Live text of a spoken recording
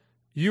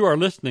You are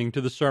listening to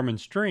the sermon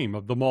stream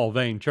of the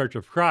Mulvane Church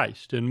of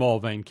Christ in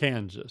Mulvane,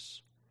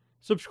 Kansas.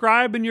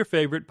 Subscribe in your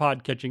favorite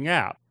podcatching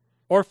app,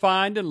 or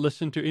find and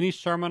listen to any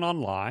sermon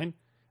online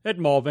at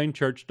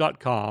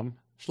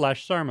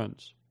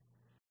mulvanechurch.com/sermons.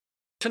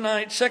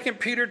 Tonight, 2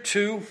 Peter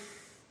 2,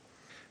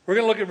 we're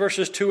going to look at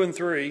verses 2 and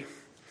 3.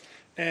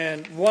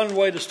 And one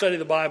way to study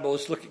the Bible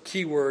is look at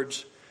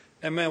keywords.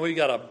 And man, we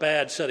got a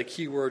bad set of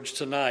keywords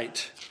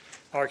tonight.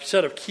 Our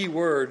set of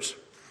keywords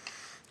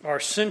are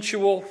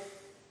sensual,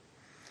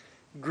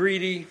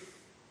 greedy,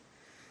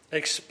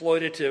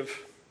 exploitative,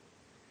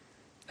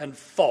 and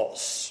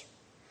false.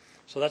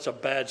 So that's a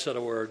bad set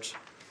of words.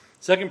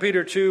 2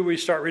 Peter 2, we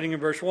start reading in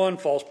verse 1.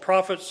 False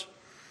prophets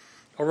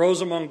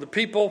arose among the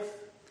people,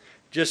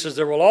 just as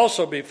there will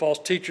also be false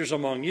teachers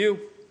among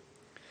you,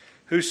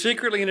 who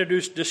secretly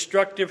introduce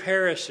destructive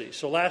heresy.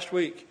 So last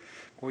week,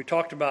 when we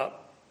talked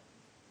about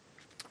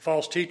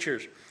false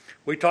teachers,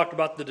 we talked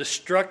about the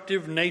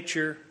destructive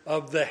nature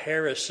of the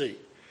heresy.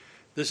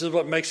 This is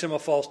what makes him a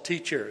false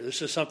teacher.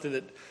 This is something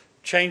that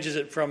changes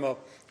it from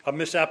a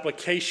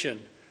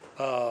misapplication,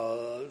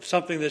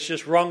 something that's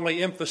just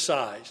wrongly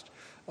emphasized.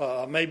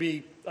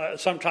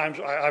 Sometimes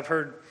I've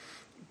heard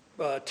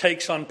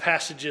takes on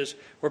passages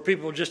where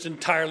people just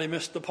entirely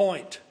miss the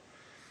point.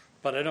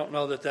 But I don't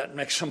know that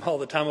makes them all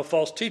the time a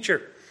false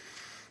teacher.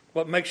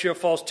 What makes you a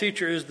false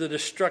teacher is the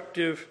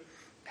destructive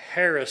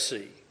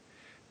heresy.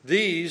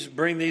 These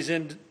bring these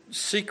in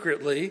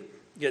secretly,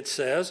 it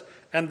says,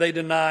 and they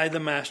deny the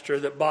master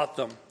that bought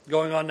them.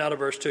 Going on now to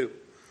verse 2.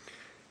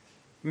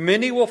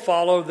 Many will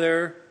follow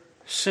their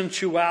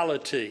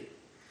sensuality.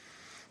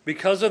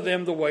 Because of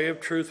them, the way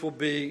of truth will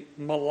be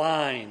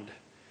maligned.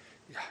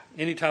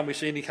 Anytime we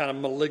see any kind of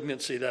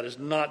malignancy, that is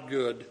not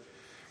good.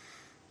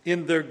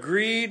 In their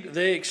greed,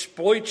 they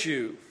exploit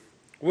you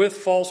with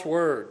false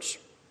words.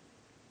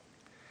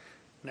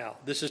 Now,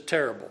 this is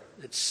terrible.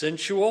 It's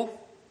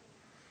sensual.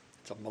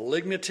 It's a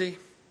malignity.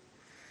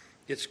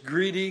 It's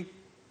greedy,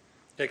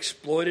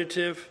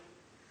 exploitative,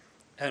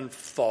 and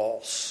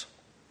false.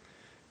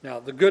 Now,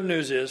 the good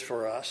news is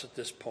for us at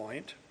this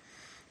point,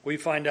 we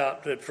find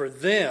out that for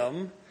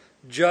them,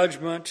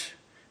 judgment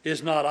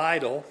is not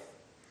idle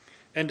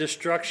and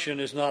destruction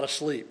is not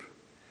asleep.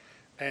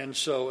 And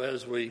so,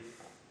 as we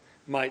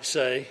might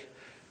say,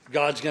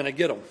 God's going to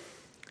get them.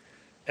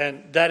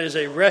 And that is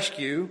a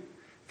rescue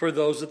for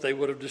those that they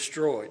would have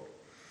destroyed.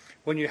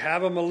 When you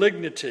have a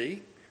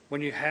malignity,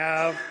 when you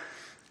have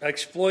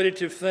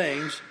exploitative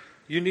things,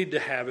 you need to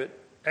have it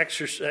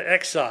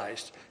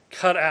excised,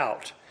 cut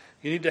out.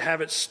 You need to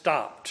have it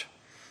stopped.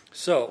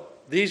 So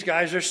these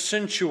guys are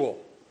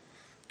sensual.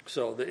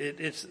 So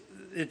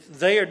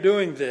they are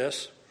doing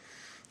this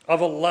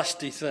of a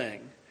lusty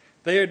thing.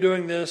 They are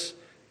doing this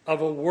of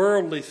a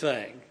worldly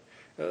thing.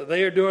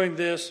 They are doing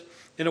this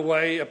in a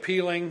way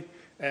appealing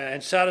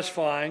and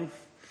satisfying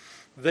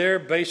their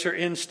baser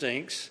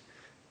instincts,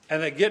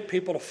 and they get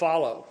people to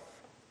follow.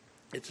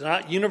 It's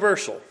not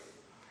universal,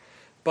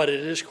 but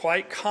it is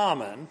quite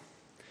common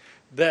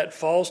that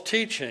false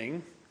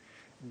teaching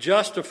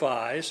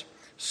justifies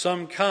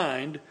some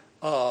kind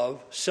of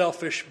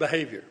selfish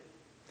behavior.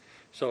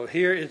 So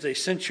here is a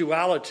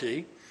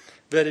sensuality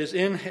that is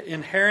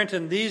inherent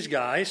in these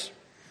guys,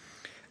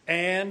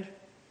 and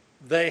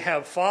they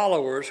have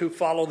followers who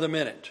follow them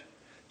in it.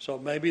 So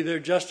maybe they're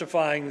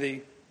justifying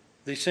the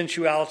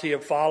sensuality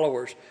of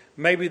followers.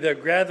 Maybe they're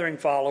gathering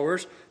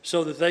followers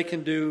so that they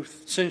can do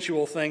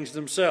sensual things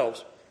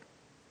themselves.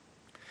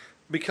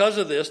 Because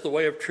of this, the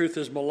way of truth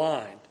is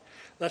maligned.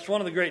 That's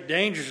one of the great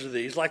dangers of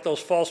these. Like those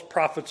false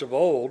prophets of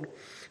old,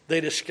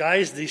 they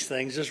disguise these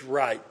things as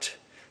right.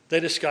 They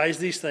disguise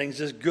these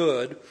things as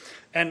good.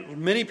 And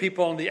many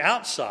people on the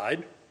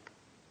outside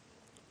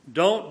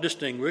don't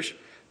distinguish,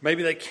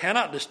 maybe they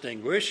cannot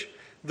distinguish,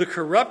 the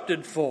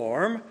corrupted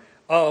form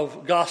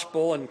of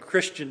gospel and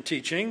Christian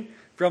teaching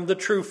from the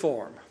true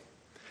form.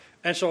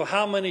 And so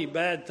how many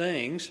bad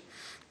things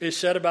is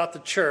said about the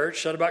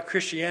church, said about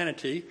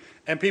Christianity,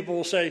 and people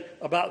will say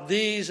about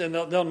these, and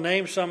they'll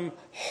name some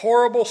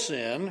horrible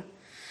sin,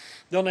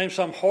 they'll name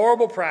some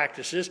horrible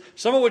practices,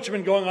 some of which have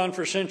been going on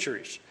for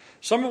centuries,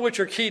 some of which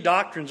are key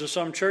doctrines of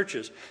some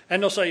churches.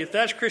 And they'll say, if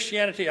that's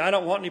Christianity, I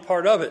don't want any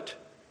part of it.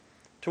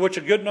 To which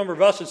a good number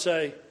of us would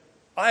say,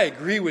 I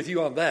agree with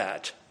you on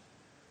that.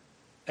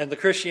 And the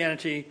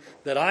Christianity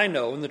that I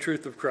know in the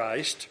truth of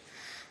Christ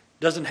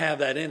doesn't have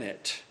that in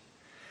it.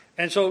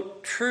 And so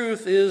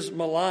truth is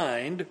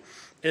maligned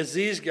as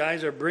these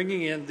guys are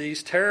bringing in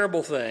these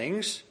terrible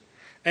things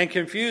and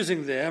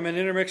confusing them and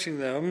intermixing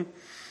them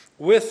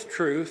with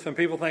truth. And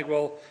people think,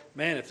 well,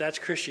 man, if that's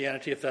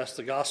Christianity, if that's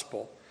the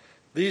gospel.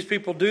 These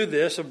people do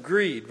this of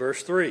greed,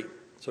 verse 3.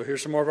 So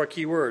here's some more of our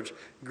key words.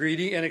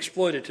 Greedy and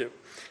exploitative.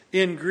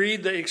 In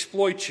greed, they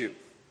exploit you.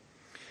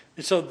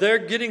 And so they're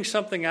getting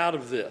something out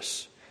of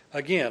this.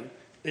 Again,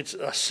 it's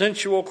a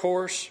sensual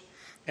course.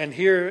 And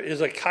here is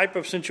a type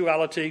of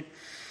sensuality,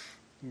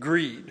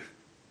 greed.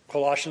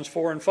 Colossians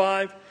 4 and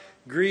 5.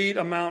 Greed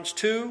amounts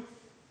to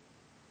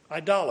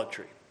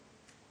idolatry.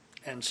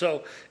 And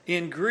so,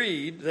 in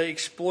greed, they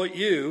exploit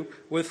you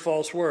with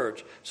false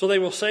words. So they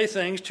will say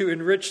things to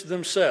enrich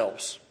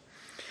themselves.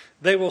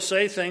 They will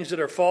say things that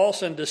are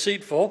false and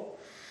deceitful,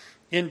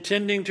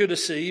 intending to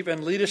deceive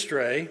and lead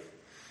astray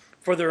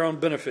for their own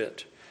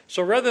benefit.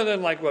 So rather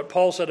than like what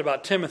Paul said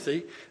about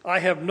Timothy, I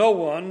have no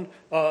one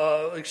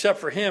except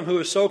for him who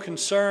is so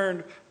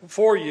concerned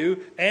for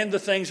you and the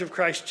things of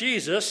Christ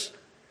Jesus.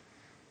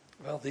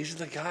 Well, these are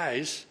the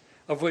guys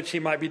of which he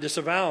might be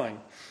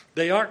disavowing.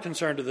 They aren't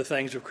concerned with the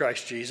things of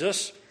Christ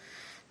Jesus.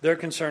 They're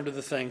concerned with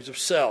the things of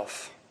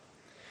self.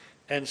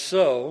 And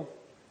so,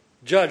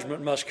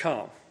 judgment must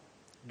come.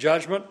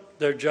 Judgment,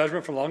 their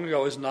judgment from long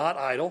ago is not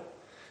idle.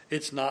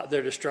 It's not,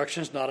 their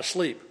destruction is not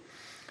asleep.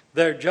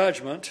 Their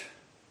judgment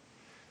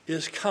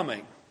is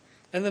coming.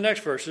 In the next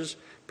verses,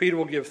 Peter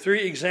will give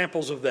 3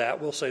 examples of that.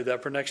 We'll save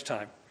that for next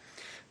time.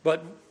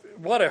 But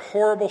what a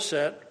horrible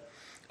set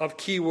of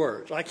key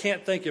words. I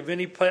can't think of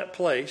any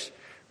place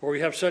where we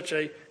have such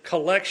a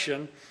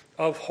collection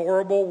of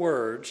horrible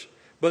words,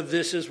 but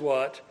this is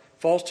what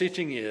false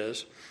teaching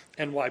is,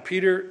 and why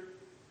Peter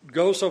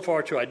goes so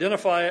far to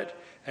identify it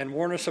and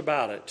warn us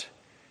about it.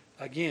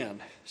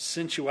 Again,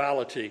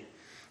 sensuality,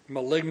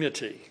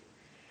 malignity,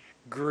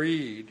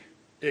 greed,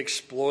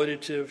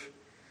 exploitative,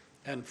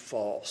 and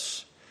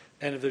false.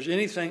 And if there's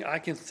anything I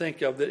can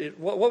think of that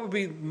what would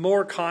be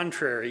more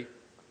contrary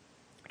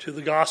to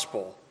the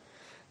gospel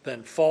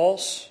than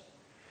false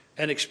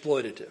and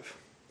exploitative?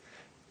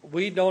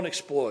 We don't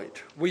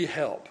exploit. We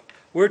help.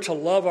 We're to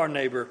love our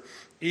neighbor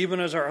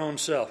even as our own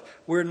self.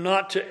 We're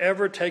not to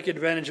ever take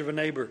advantage of a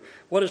neighbor.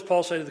 What does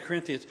Paul say to the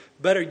Corinthians?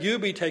 Better you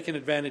be taken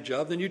advantage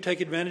of than you take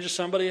advantage of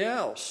somebody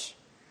else.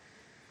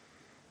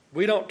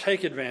 We don't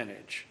take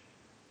advantage.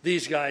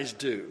 These guys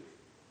do.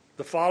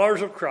 The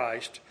followers of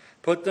Christ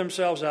put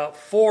themselves out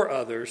for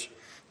others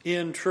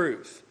in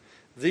truth.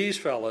 These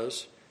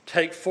fellows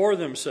take for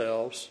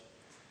themselves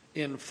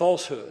in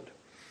falsehood.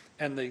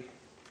 And the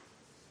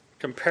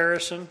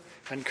comparison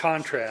and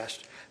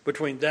contrast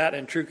between that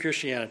and true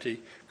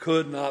Christianity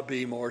could not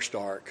be more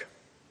stark.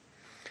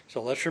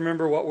 So let's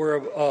remember what we're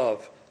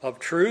of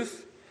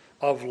truth,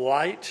 of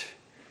light,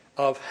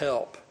 of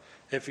help.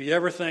 If you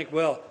ever think,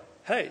 well,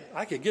 hey,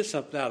 I could get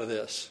something out of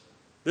this.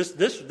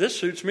 This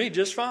suits me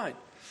just fine.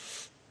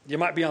 You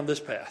might be on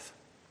this path.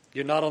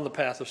 You're not on the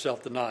path of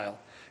self-denial.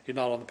 You're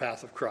not on the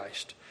path of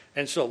Christ.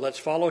 And so let's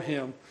follow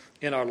him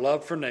in our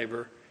love for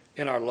neighbor,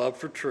 in our love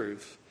for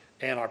truth,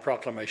 and our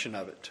proclamation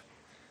of it.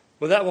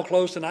 With that, we'll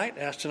close tonight.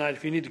 Ask tonight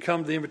if you need to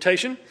come to the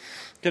invitation,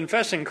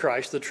 confessing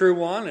Christ, the true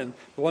one, and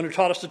the one who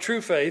taught us the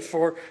true faith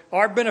for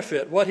our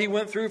benefit, what he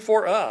went through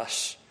for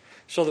us,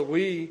 so that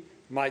we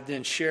might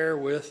then share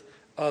with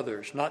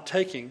others, not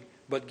taking,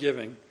 but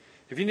giving.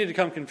 If you need to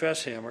come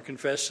confess him or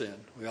confess sin,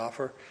 we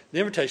offer the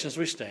invitation as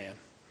we stand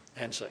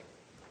and sing.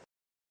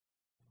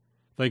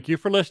 Thank you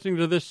for listening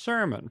to this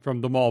sermon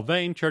from the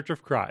Mulvane Church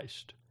of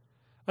Christ.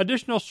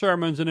 Additional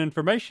sermons and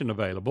information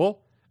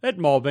available at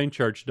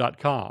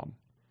mulvanechurch.com.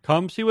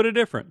 Come see what a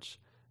difference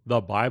the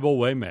Bible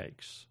way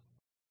makes.